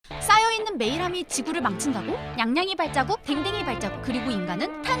매일함이 지구를 망친다고? 냥냥이 발자국, 댕댕이 발자국, 그리고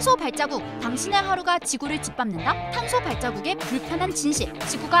인간은 탄소 발자국. 당신의 하루가 지구를 짓밟는다? 탄소 발자국의 불편한 진실.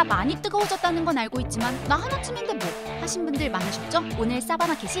 지구가 많이 뜨거워졌다는 건 알고 있지만 나 하나쯤인데 뭐 하신 분들 많으셨죠? 오늘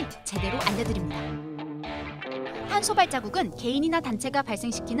싸바나캣이 제대로 알려드립니다. 탄소 발자국은 개인이나 단체가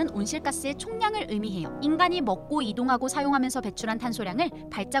발생시키는 온실가스의 총량을 의미해요. 인간이 먹고 이동하고 사용하면서 배출한 탄소량을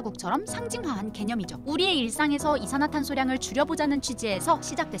발자국처럼 상징화한 개념이죠. 우리의 일상에서 이산화탄소량을 줄여보자는 취지에서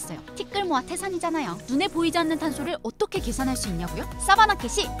시작됐어요. 티끌 모아 태산이잖아요. 눈에 보이지 않는 탄소를 어떻게 계산할 수 있냐고요?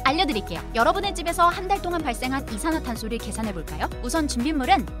 싸바나캣이 알려드릴게요. 여러분의 집에서 한 달 동안 발생한 이산화탄소를 계산해볼까요? 우선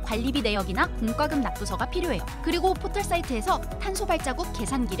준비물은 관리비 내역이나 공과금 납부서가 필요해요. 그리고 포털 사이트에서 탄소 발자국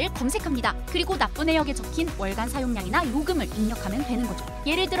계산기를 검색합니다. 그리고 납부 내역에 적힌 월간 사용량이나 요금을 입력하면 되는 거죠.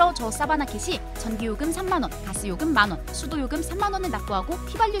 예를 들어 저 싸바나캣이 전기요금 3만원, 가스요금 만원, 수도요금 3만원을 납부하고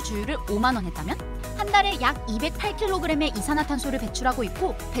휘발유 주유를 5만원 했다면 한 달에 약 208kg의 이산화탄소를 배출하고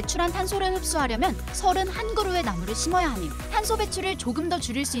있고, 배출한 탄소를 흡수하려면 31그루의 나무를 심어야 하네요. 탄소 배출을 조금 더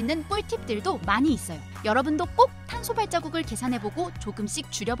줄일 수 있는 꿀팁들도 많이 있어요. 여러분도 꼭 탄소 발자국을 계산해보고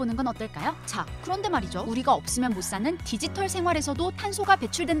조금씩 줄여보는 건 어떨까요? 자, 그런데 말이죠. 우리가 없으면 못 사는 디지털 생활에서도 탄소가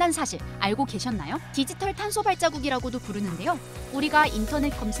배출된다는 사실 알고 계셨나요? 디지털 탄소 발자국이라고도 부르는데요. 우리가 인터넷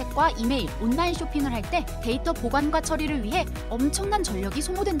검색과 이메일, 온라인 쇼핑을 할 때 데이터 보관과 처리를 위해 엄청난 전력이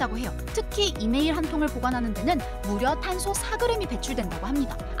소모된다고 해요. 특히 이메일 한 통을 보관하는 데는 무려 탄소 4g이 배출된다고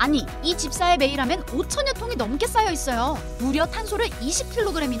합니다. 아니, 이 집사의 메일함엔 5천여 통이 넘게 쌓여 있어요. 무려 탄소를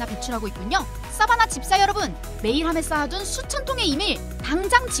 20kg이나 배출하고 있군요. 싸바나 집사 여러분, 메일함에 쌓아둔 수천 통의 이메일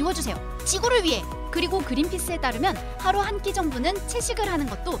당장 지워주세요. 지구를 위해. 그리고 그린피스에 따르면 하루 한 끼 정도는 채식을 하는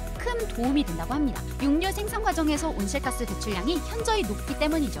것도 큰 도움이 된다고 합니다. 육류 생산 과정에서 온실가스 배출량이 현저히 높기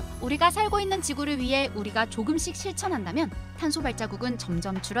때문이죠. 우리가 살고 있는 지구를 위해 우리가 조금씩 실천한다면 탄소 발자국은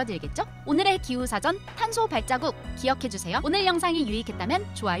점점 줄어들겠죠? 오늘의 기후사전 탄소 발자국 기억해주세요. 오늘 영상이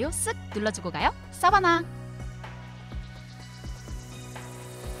유익했다면 좋아요 쓱 눌러주고 가요. 싸바나!